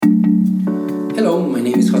Hello, my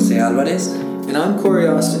name is Jose Alvarez. And I'm Corey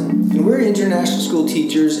Austin, and we're international school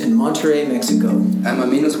teachers in Monterrey, Mexico. I'm a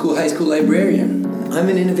middle school, high school librarian. I'm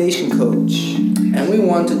an innovation coach. And we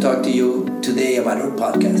want to talk to you today about our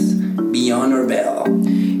podcast, Beyond Our Bell.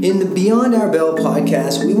 In the Beyond Our Bell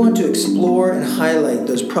podcast, we want to explore and highlight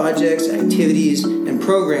those projects, activities, and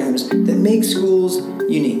programs that make schools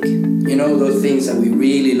unique. You know, those things that we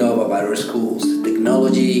really love about our schools: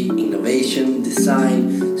 technology, innovation,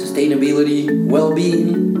 design, sustainability,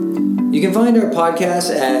 well-being. You can find our podcast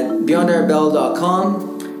at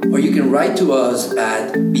beyondourbell.com, or you can write to us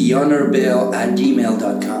at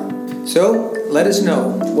beyondourbell@gmail.com. So, let us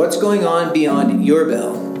know what's going on beyond your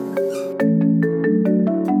bell.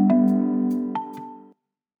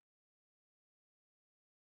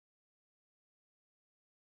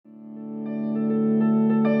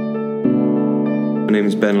 My name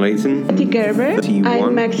is Ben Layton. Gerber.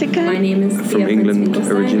 I'm Mexican. My name is from England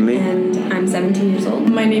originally, and I'm 17 years old.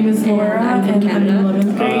 My name is Laura, I'm from Canada. I'm in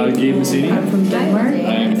 11th grade. Gabe Massini. I'm from Denmark.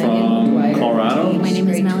 I'm from Colorado. My name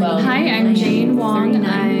is Melanie. Hi, I'm Jane Wong.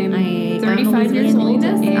 I'm 35 years old,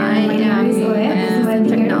 and I am a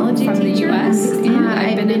technology from the U.S. and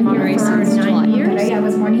I've been in Monterey since 9 years. I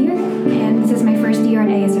was born here, and this is my first year at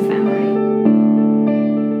ASFM.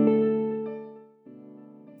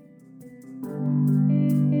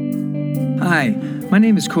 Hi, my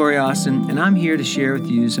name is Corey Austin, and I'm here to share with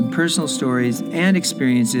you some personal stories and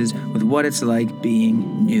experiences with what it's like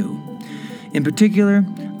being new. In particular,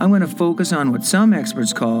 I'm going to focus on what some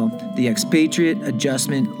experts call the expatriate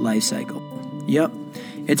adjustment life cycle. Yep,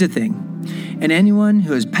 it's a thing. And anyone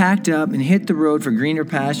who has packed up and hit the road for greener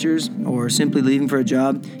pastures or simply leaving for a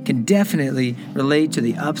job can definitely relate to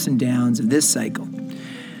the ups and downs of this cycle.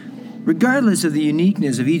 Regardless of the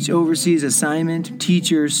uniqueness of each overseas assignment,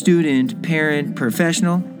 teacher, student, parent,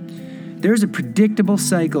 professional, there's a predictable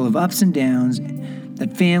cycle of ups and downs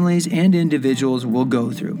that families and individuals will go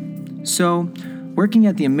through. So, working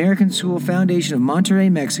at the American School Foundation of Monterrey,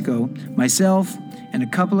 Mexico, myself and a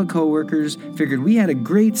couple of coworkers figured we had a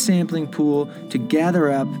great sampling pool to gather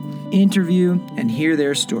up, interview, and hear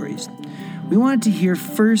their stories. We wanted to hear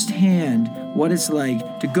firsthand what it's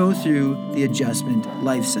like to go through the adjustment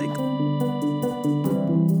life cycle.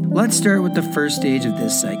 Let's start with the first stage of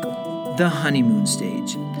this cycle, the honeymoon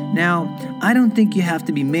stage. Now, I don't think you have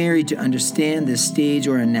to be married to understand this stage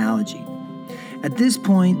or analogy. At this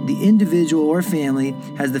point, the individual or family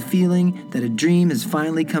has the feeling that a dream has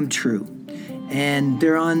finally come true, and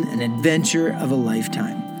they're on an adventure of a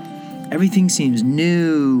lifetime. Everything seems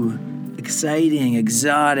new, exciting,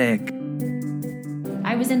 exotic.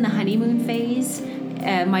 I was in the honeymoon phase.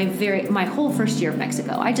 My whole first year of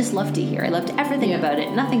Mexico. I just loved it here. I loved everything about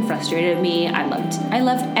it. Nothing frustrated me. I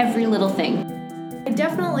loved every little thing. I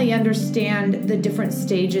definitely understand the different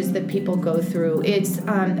stages that people go through. It's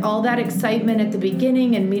all that excitement at the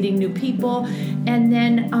beginning and meeting new people, and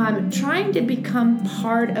then trying to become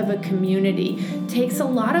part of a community takes a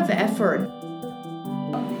lot of effort.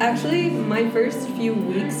 Actually, my first few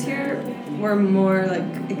weeks here were more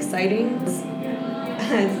like exciting.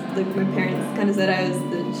 As my parents kind of said, I was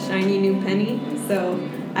the shiny new penny. So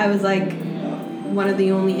I was like one of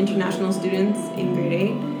the only international students in grade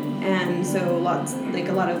 8, and so a lot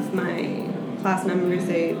of my class members,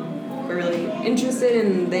 they were really interested,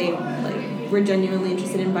 and they were genuinely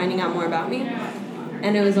interested in finding out more about me.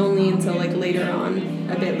 And it was only until a bit later on,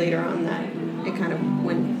 that it kind of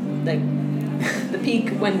went the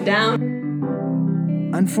peak went down.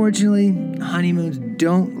 Unfortunately, honeymoons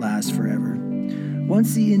don't last forever.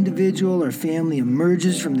 Once the individual or family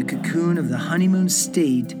emerges from the cocoon of the honeymoon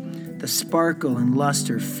state, the sparkle and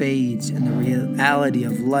luster fades and the reality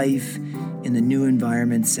of life in the new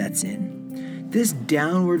environment sets in. This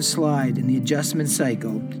downward slide in the adjustment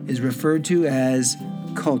cycle is referred to as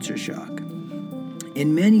culture shock.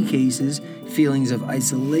 In many cases, feelings of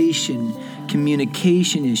isolation,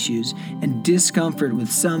 communication issues, and discomfort with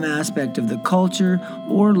some aspect of the culture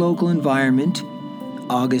or local environment,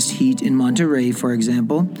 August heat in Monterrey, for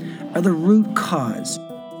example, are the root cause.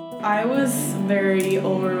 I was very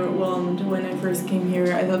overwhelmed when I first came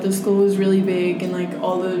here. I thought the school was really big, and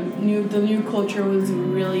all the new culture was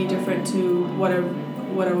really different to what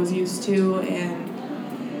I was used to, and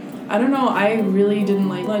I don't know, I really didn't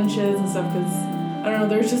like lunches and stuff because I don't know,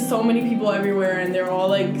 there's just so many people everywhere, and they're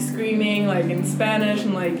all screaming in Spanish,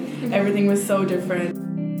 and everything was so different.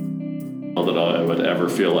 Not that I would ever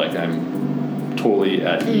feel like I'm totally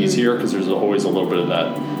at ease here, because there's always a little bit of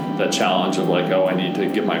that challenge of I need to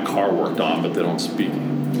get my car worked on, but they don't speak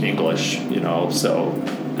English, so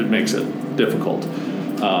it makes it difficult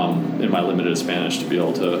in my limited Spanish to be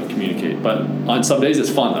able to communicate. But on some days it's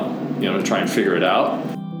fun though. to try and figure it out.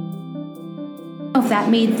 If that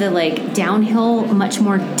made the downhill much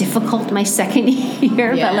more difficult my second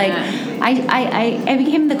year, but I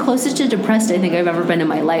became the closest to depressed I think I've ever been in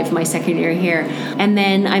my life my second year here. And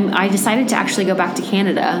then I decided to actually go back to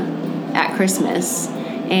Canada at Christmas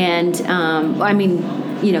and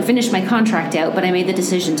finish my contract out, but I made the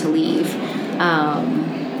decision to leave.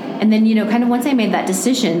 And then kind of once I made that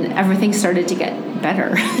decision, everything started to get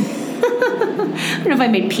better. I don't know if I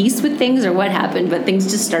made peace with things or what happened, but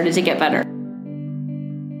things just started to get better.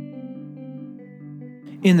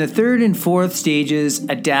 In the third and fourth stages,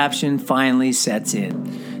 adaptation finally sets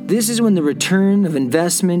in. This is when the return of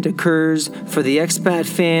investment occurs for the expat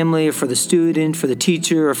family, or for the student, for the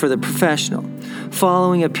teacher, or for the professional.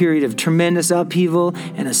 Following a period of tremendous upheaval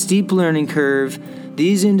and a steep learning curve,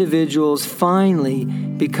 these individuals finally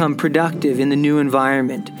become productive in the new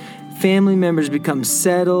environment. Family members become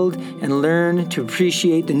settled and learn to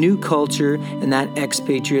appreciate the new culture and that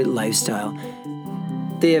expatriate lifestyle.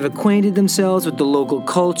 They have acquainted themselves with the local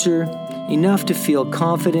culture enough to feel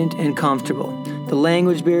confident and comfortable. The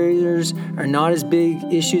language barriers are not as big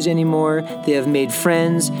issues anymore. They have made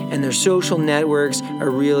friends, and their social networks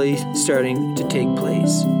are really starting to take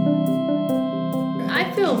place. I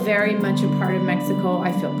feel very much a part of Mexico.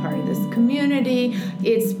 I feel part of this community.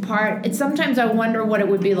 Sometimes I wonder what it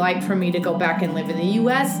would be like for me to go back and live in the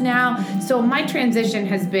U.S. now. So my transition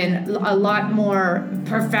has been a lot more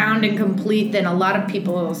profound and complete than a lot of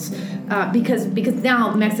people's, because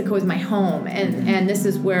now Mexico is my home, and this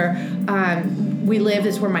is where we live.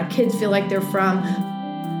 This is where my kids feel like they're from.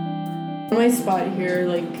 My spot here,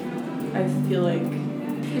 I feel like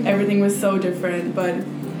everything was so different, but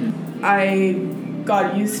I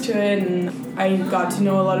got used to it, and I got to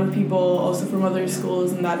know a lot of people also from other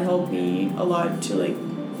schools, and that helped me a lot to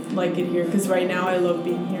like it here, because right now I love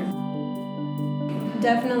being here.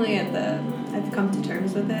 Definitely I've come to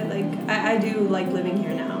terms with it. I do like living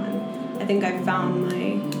here now, and I think I've found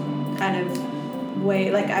my kind of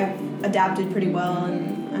way. I've adapted pretty well,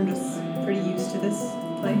 and I'm just pretty used to this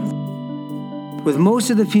place. With most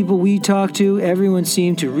of the people we talk to, everyone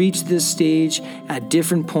seemed to reach this stage at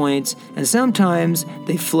different points, and sometimes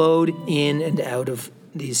they flowed in and out of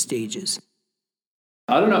these stages.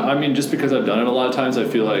 I don't know. I mean, just because I've done it a lot of times, I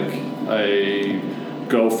feel like I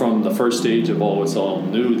go from the first stage of, it's all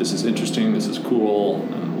new, this is interesting, this is cool,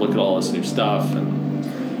 and look at all this new stuff,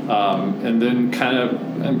 and then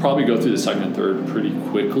and probably go through the second and third pretty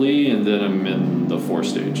quickly, and then I'm in the fourth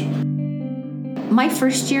stage. My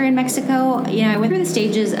first year in Mexico, I went through the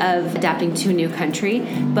stages of adapting to a new country,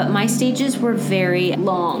 but my stages were very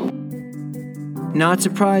long. Not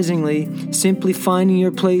surprisingly, simply finding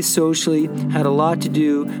your place socially had a lot to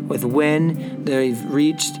do with when they've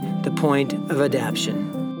reached the point of adaptation.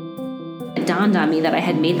 It dawned on me that I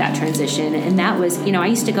had made that transition, and that was, I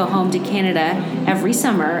used to go home to Canada every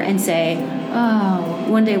summer and say,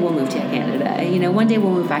 one day we'll move to Canada, one day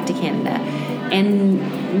we'll move back to Canada.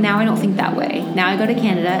 And now I don't think that way. Now I go to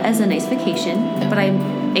Canada as a nice vacation, but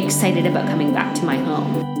I'm excited about coming back to my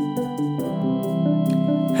home.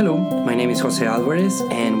 Hello, my name is Jose Alvarez,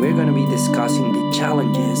 and we're going to be discussing the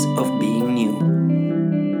challenges of being new.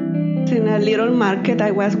 In a little market,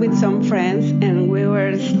 I was with some friends, and we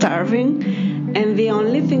were starving, and the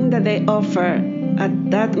only thing that they offered at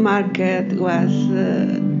that market was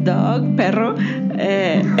dog, perro,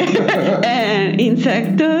 and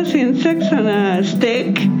insects on a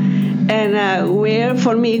stick, and weird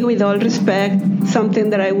for me, with all respect, something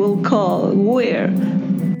that I will call weird.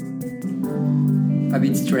 A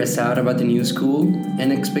bit stressed out about the new school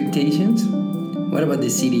and expectations? What about the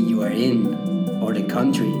city you are in, or the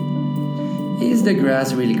country? Is the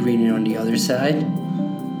grass really greener on the other side?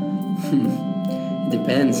 It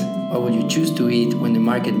depends. What would you choose to eat when the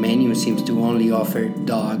market menu seems to only offer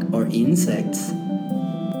dog or insects?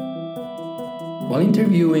 While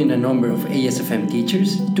interviewing a number of ASFM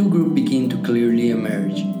teachers, two groups begin to clearly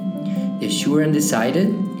emerge: the sure and decided,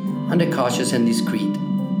 and the cautious and discreet.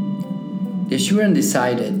 The sure and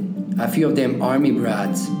decided, a few of them army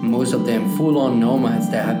brats, most of them full-on nomads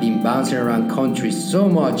that have been bouncing around countries so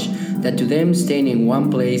much that to them staying in one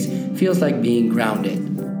place feels like being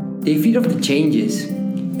grounded. They feed off the changes.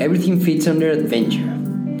 Everything fits under adventure.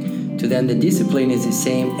 To them, the discipline is the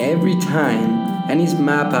same every time and is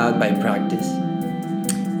mapped out by practice.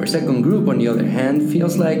 Our second group, on the other hand,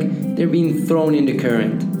 feels like they're being thrown in the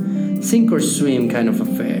current. Sink or swim kind of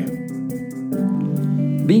affair.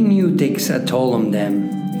 Being new takes a toll on them.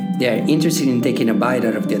 They are interested in taking a bite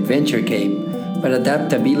out of the adventure cake, but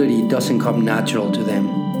adaptability doesn't come natural to them.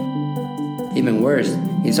 Even worse,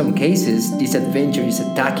 In some cases, this adventure is a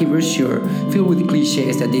tacky brochure filled with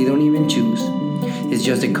cliches that they don't even choose. It's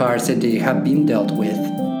just the cards that they have been dealt with.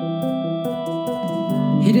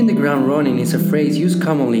 Hitting the ground running is a phrase used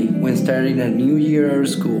commonly when starting a new year at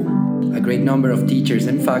school. A great number of teachers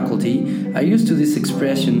and faculty are used to this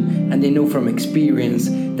expression, and they know from experience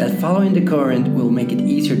that following the current will make it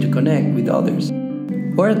easier to connect with others.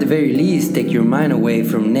 Or at the very least, take your mind away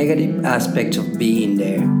from negative aspects of being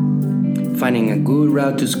there. Finding a good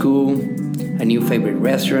route to school, a new favorite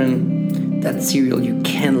restaurant, that cereal you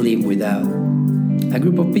can't live without. A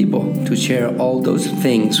group of people to share all those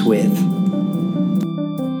things with.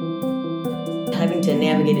 Having to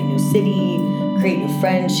navigate a new city, create new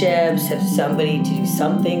friendships, have somebody to do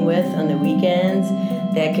something with on the weekends,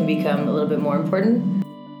 that can become a little bit more important.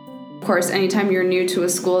 Of course, anytime you're new to a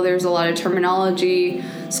school, there's a lot of terminology,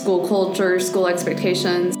 school culture, school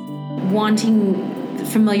expectations. Wanting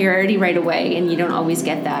familiarity right away, and you don't always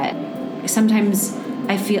get that. Sometimes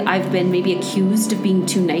I feel I've been maybe accused of being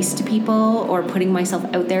too nice to people or putting myself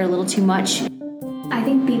out there a little too much. I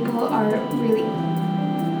think people are really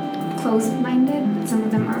closed-minded. Some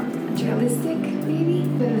of them are materialistic, maybe.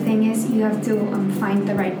 But the thing is, you have to find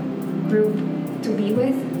the right group to be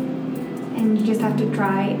with, and you just have to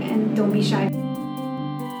try and don't be shy.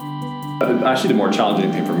 Actually, the more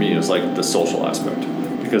challenging thing for me is like the social aspect,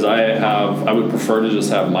 because I would prefer to just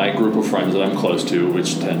have my group of friends that I'm close to,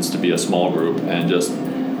 which tends to be a small group, and just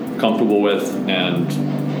comfortable with, and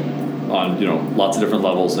on lots of different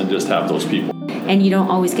levels, and just have those people. And you don't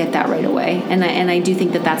always get that right away, and I do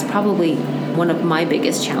think that that's probably one of my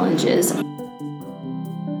biggest challenges.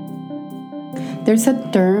 There's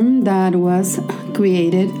a term that was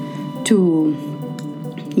created to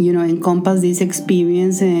encompass this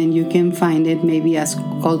experience, and you can find it maybe as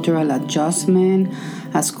cultural adjustment,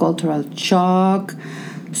 as cultural shock,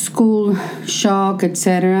 school shock,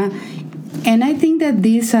 etc. And I think that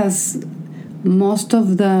this, as most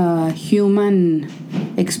of the human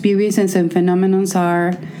experiences and phenomena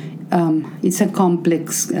are, it's a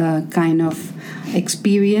complex kind of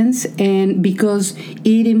experience, and because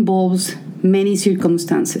it involves many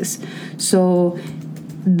circumstances. So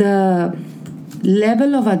the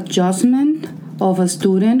level of adjustment of a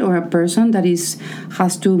student or a person that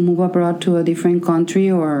has to move abroad to a different country,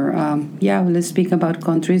 or let's speak about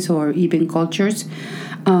countries or even cultures,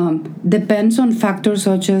 depends on factors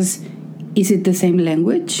such as, is it the same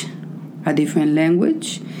language, a different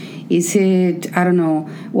language? Is it, I don't know,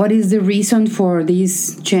 what is the reason for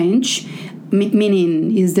this change?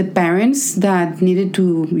 Meaning, is the parents that needed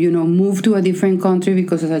to, move to a different country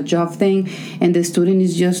because of a job thing, and the student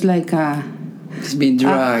is just like it's being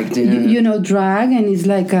dragged, drag, and it's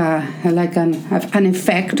like an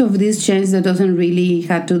effect of this change that doesn't really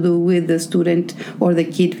have to do with the student or the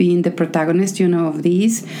kid being the protagonist, of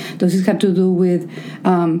these. Does it have to do with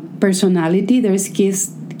personality? There's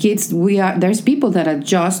there's people that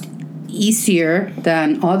adjust easier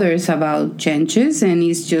than others about changes, and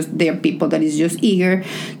there are people that is just eager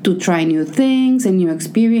to try new things and new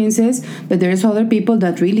experiences, but there's other people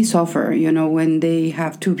that really suffer, when they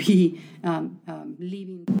have to be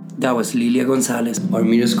living. That was Lilia Gonzalez, our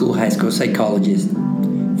middle school, high school psychologist.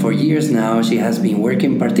 For years now, she has been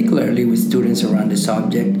working particularly with students around the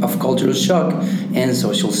subject of cultural shock and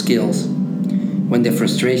social skills. When the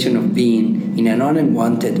frustration of being in an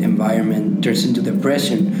unwanted environment turns into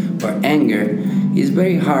depression or anger, it's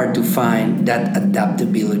very hard to find that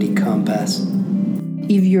adaptability compass.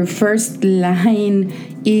 If your first line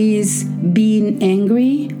is being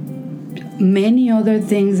angry, many other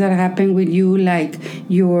things that happen with you, like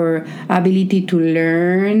your ability to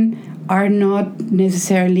learn, are not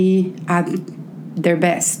necessarily at their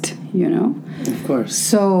best, Of course.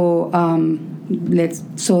 So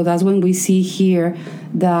so that's when we see here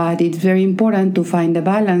that it's very important to find a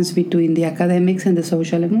balance between the academics and the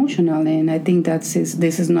social emotional. And I think this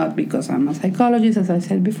is not because I'm a psychologist, as I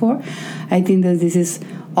said before. I think that this is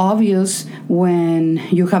obvious when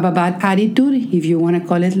you have a bad attitude, if you want to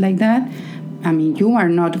call it like that. I mean, you are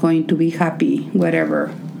not going to be happy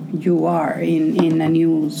wherever you are in a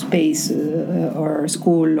new space or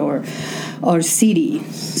school or city.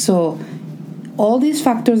 So all these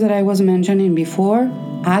factors that I was mentioning before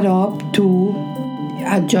add up to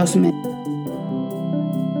adjustment.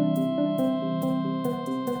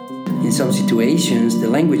 In some situations, the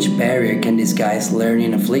language barrier can disguise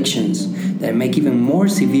learning afflictions that make even more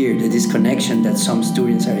severe the disconnection that some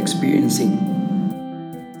students are experiencing.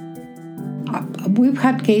 We've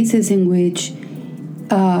had cases in which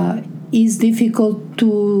it's difficult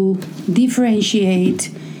to differentiate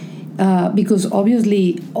because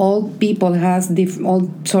obviously all people has all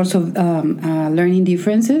sorts of learning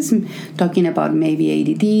differences, talking about maybe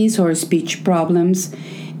ADDs or speech problems.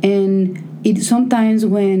 And it sometimes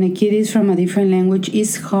when a kid is from a different language,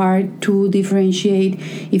 it's hard to differentiate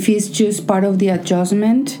if it's just part of the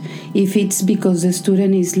adjustment, if it's because the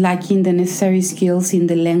student is lacking the necessary skills in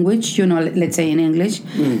the language, let's say in English,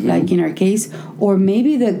 like in our case, or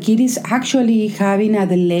maybe the kid is actually having a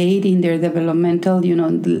delay in their developmental,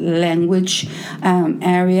 language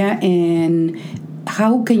area. And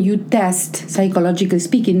how can you test, psychologically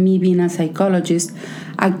speaking, me being a psychologist,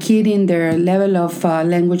 a kid in their level of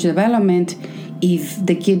language development if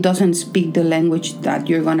the kid doesn't speak the language that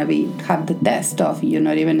you're going to have the test of,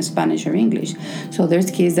 not even Spanish or English. So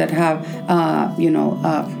there's kids that have,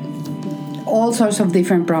 all sorts of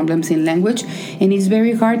different problems in language, and it's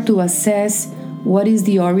very hard to assess what is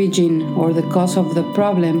the origin or the cause of the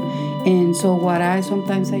problem. And so what I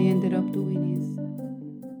ended up doing.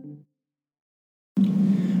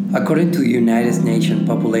 According to the United Nations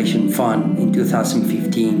Population Fund, in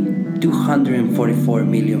 2015, 244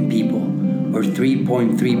 million people, or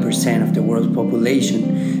 3.3% of the world's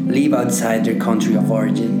population, live outside their country of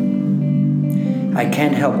origin. I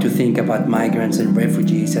can't help to think about migrants and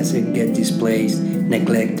refugees as they get displaced,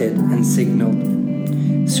 neglected, and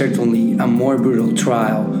signaled. Certainly a more brutal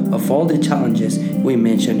trial of all the challenges we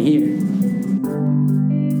mentioned here.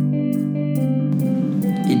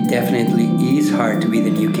 It definitely is hard to be the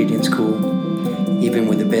new kid in school, even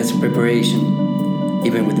with the best preparation,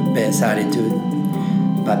 even with the best attitude.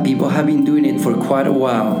 But people have been doing it for quite a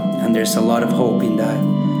while, and there's a lot of hope in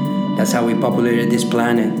that. That's how we populated this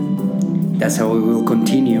planet. That's how we will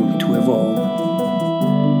continue to evolve.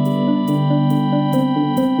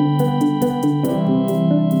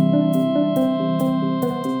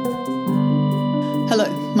 Hello,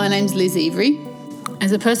 my name's Liz Avery.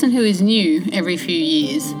 As a person who is new every few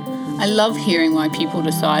years, I love hearing why people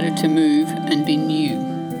decided to move and be new.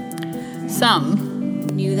 Some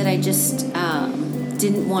knew that I just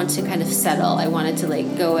didn't want to kind of settle. I wanted to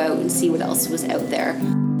go out and see what else was out there.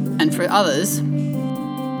 And for others,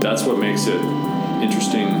 that's what makes it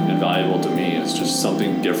interesting and valuable to me. It's just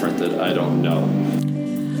something different that I don't know.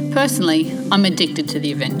 Personally, I'm addicted to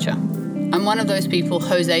the adventure. I'm one of those people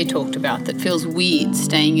Jose talked about that feels weird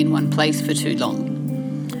staying in one place for too long.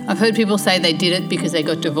 I've heard people say they did it because they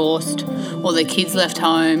got divorced, or their kids left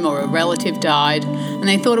home, or a relative died, and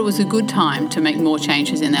they thought it was a good time to make more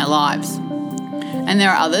changes in their lives. And there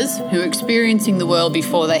are others who are experiencing the world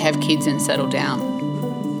before they have kids and settle down.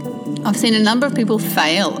 I've seen a number of people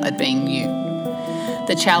fail at being new.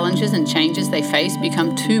 The challenges and changes they face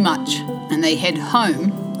become too much, and they head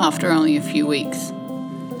home after only a few weeks.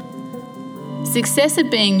 Success at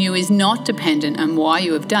being new is not dependent on why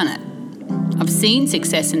you have done it. I've seen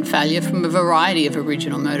success and failure from a variety of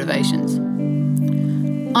original motivations.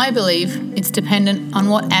 I believe it's dependent on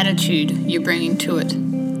what attitude you're bringing to it.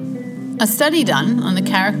 A study done on the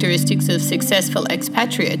characteristics of successful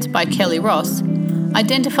expatriates by Kelly Ross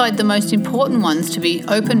identified the most important ones to be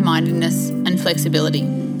open-mindedness and flexibility,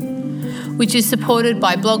 which is supported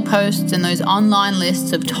by blog posts and those online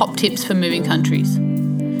lists of top tips for moving countries.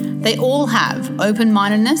 They all have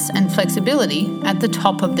open-mindedness and flexibility at the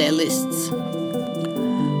top of their lists.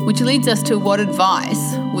 Which leads us to what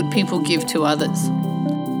advice would people give to others?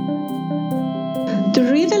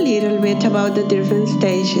 To read a little bit about the different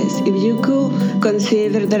stages, if you could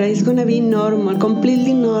consider that it's going to be normal,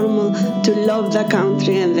 completely normal, to love the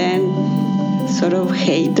country and then sort of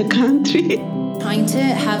hate the country. Trying to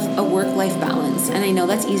have a work-life balance, and I know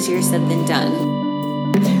that's easier said than done.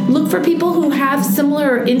 Look for people who have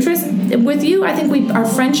similar interests with you. I think our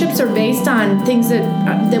friendships are based on things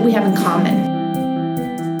that we have in common.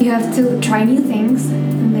 You have to try new things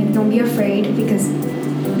and don't be afraid because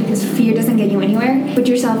fear doesn't get you anywhere. Put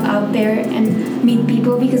yourself out there and meet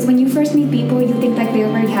people, because when you first meet people, you think they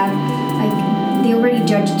already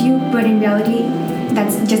judged you, but in reality,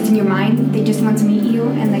 that's just in your mind. They just want to meet you,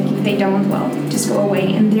 and if they don't, well, just go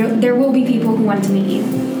away. And there will be people who want to meet you.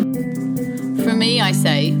 For me, I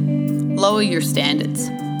say, lower your standards.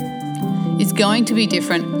 It's going to be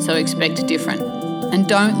different, so expect different. And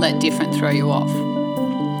don't let different throw you off.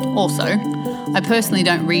 Also, I personally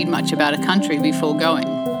don't read much about a country before going,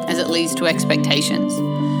 as it leads to expectations.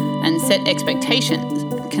 And set expectations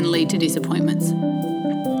can lead to disappointments.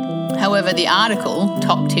 However, the article,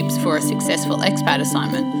 Top Tips for a Successful Expat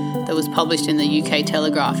Assignment, that was published in the UK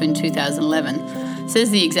Telegraph in 2011,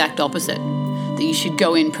 says the exact opposite, that you should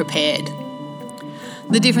go in prepared.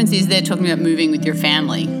 The difference is they're talking about moving with your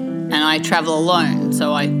family, and I travel alone,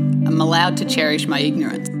 so I am allowed to cherish my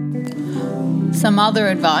ignorance. Some other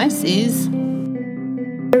advice is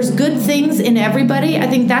there's good things in everybody. I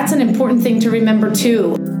think that's an important thing to remember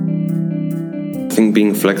too. I think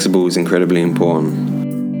being flexible is incredibly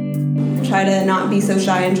important. Try to not be so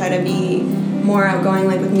shy and try to be more outgoing,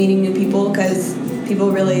 like with meeting new people, because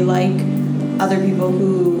people really like other people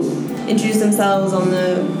who introduce themselves on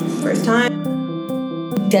the first time.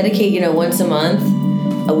 Dedicate, once a month,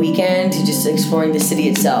 a weekend to just exploring the city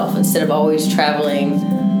itself instead of always traveling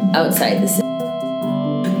outside the city.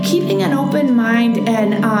 Keeping an open mind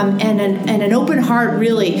and an open heart,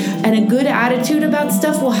 really, and a good attitude about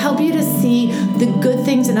stuff will help you to see the good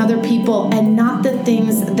things in other people and not the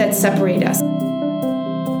things that separate us.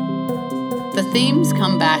 The themes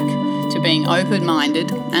come back to being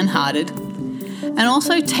open-minded and hearted, and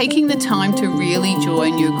also taking the time to really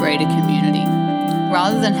join your greater community,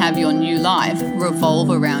 rather than have your new life revolve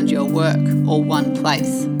around your work or one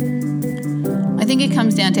place. I think it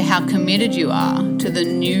comes down to how committed you are to the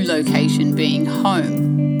new location being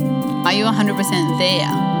home. Are you 100% there?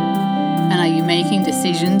 And are you making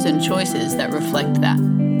decisions and choices that reflect that?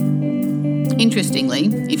 Interestingly,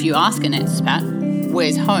 if you ask an expat,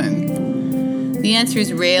 where's home? The answer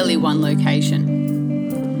is rarely one location.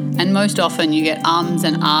 And most often you get ums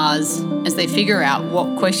and ahs as they figure out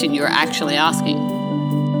what question you're actually asking.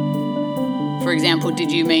 For example,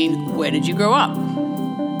 did you mean, where did you grow up?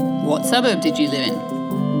 What suburb did you live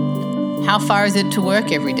in? How far is it to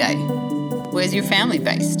work every day? Where's your family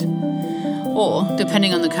based? Or,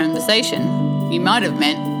 depending on the conversation, you might have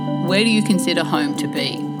meant, where do you consider home to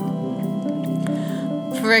be?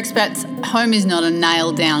 For expats, home is not a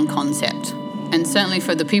nailed down concept, and certainly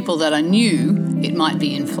for the people that are new, it might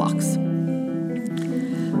be in flux.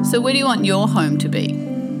 So where do you want your home to be?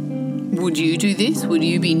 Would you do this? Would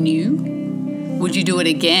you be new? Would you do it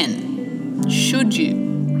again? Should you?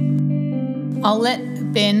 I'll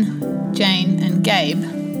let Ben, Jane and Gabe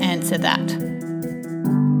answer that.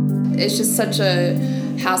 It's just such a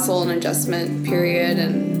hassle and adjustment period,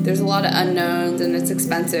 and there's a lot of unknowns and it's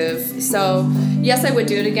expensive. So yes, I would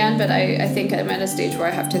do it again, but I think I'm at a stage where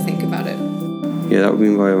I have to think about it. Yeah, that would be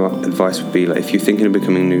my advice would be, like, if you're thinking of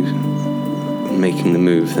becoming new, making the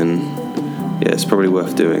move, then yeah, it's probably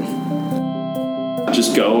worth doing.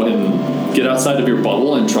 Just go and get outside of your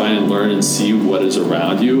bubble and try and learn and see what is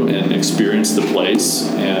around you and experience the place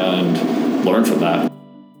and learn from that.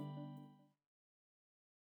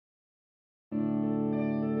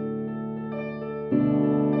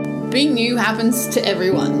 Being new happens to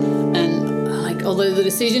everyone, and although the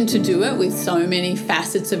decision to do it with so many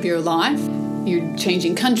facets of your life, you're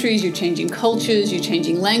changing countries, you're changing cultures, you're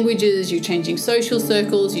changing languages, you're changing social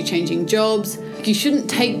circles, you're changing jobs. You shouldn't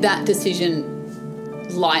take that decision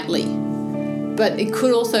lightly, but it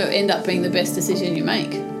could also end up being the best decision you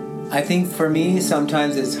make. I think for me,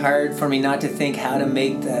 sometimes it's hard for me not to think how to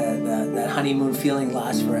make that honeymoon feeling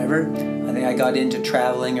last forever. I think I got into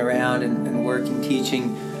traveling around and working,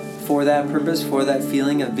 teaching for that purpose, for that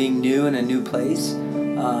feeling of being new in a new place.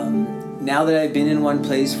 Now that I've been in one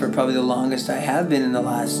place for probably the longest I have been in the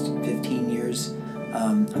last 15 years,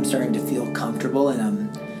 I'm starting to feel comfortable,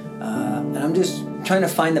 and I'm just trying to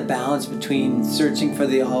find the balance between searching for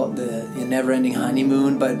the never-ending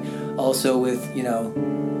honeymoon, but also with,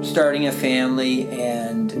 starting a family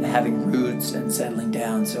and having roots and settling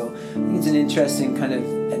down. So I think it's an interesting kind of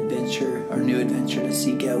adventure or new adventure to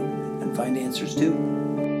seek out and find answers to.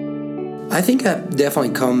 I think I've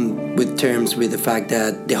definitely come with terms with the fact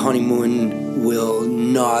that the honeymoon will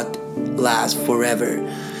not last forever,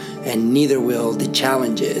 and neither will the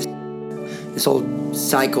challenges. It's all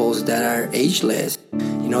cycles that are ageless.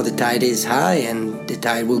 The tide is high and the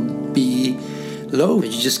tide will be low. You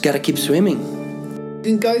just gotta keep swimming. You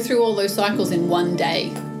can go through all those cycles in one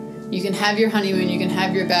day. You can have your honeymoon, you can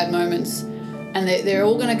have your bad moments, and they're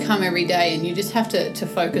all going to come every day, and you just have to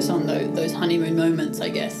focus on those honeymoon moments, I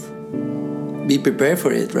guess. Be prepared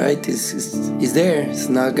for it, right? It's there. It's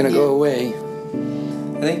not going to go away.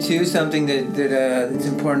 I think, too, something that's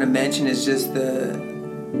important to mention is just the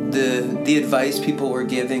advice people were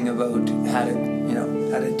giving about how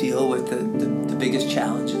to deal with the biggest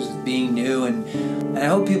challenges of being new, and I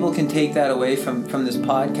hope people can take that away from this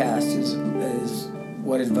podcast is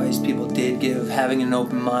what advice people did give: having an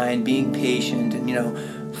open mind, being patient,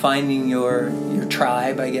 and finding your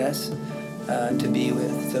tribe, I guess, to be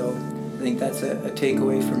with. So I think that's a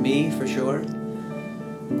takeaway for me, for sure.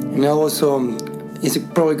 And also, it's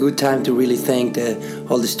probably a good time to really thank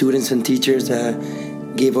all the students and teachers that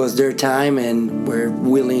gave us their time and were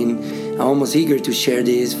willing, almost eager to share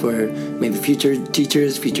this for maybe future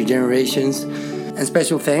teachers, future generations. And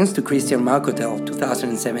special thanks to Christian Malkotel,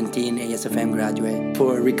 2017 ASFM graduate,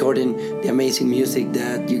 for recording the amazing music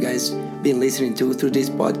that you guys been listening to through this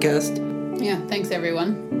podcast. Yeah, thanks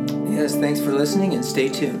everyone. Yes, thanks for listening and stay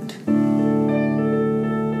tuned.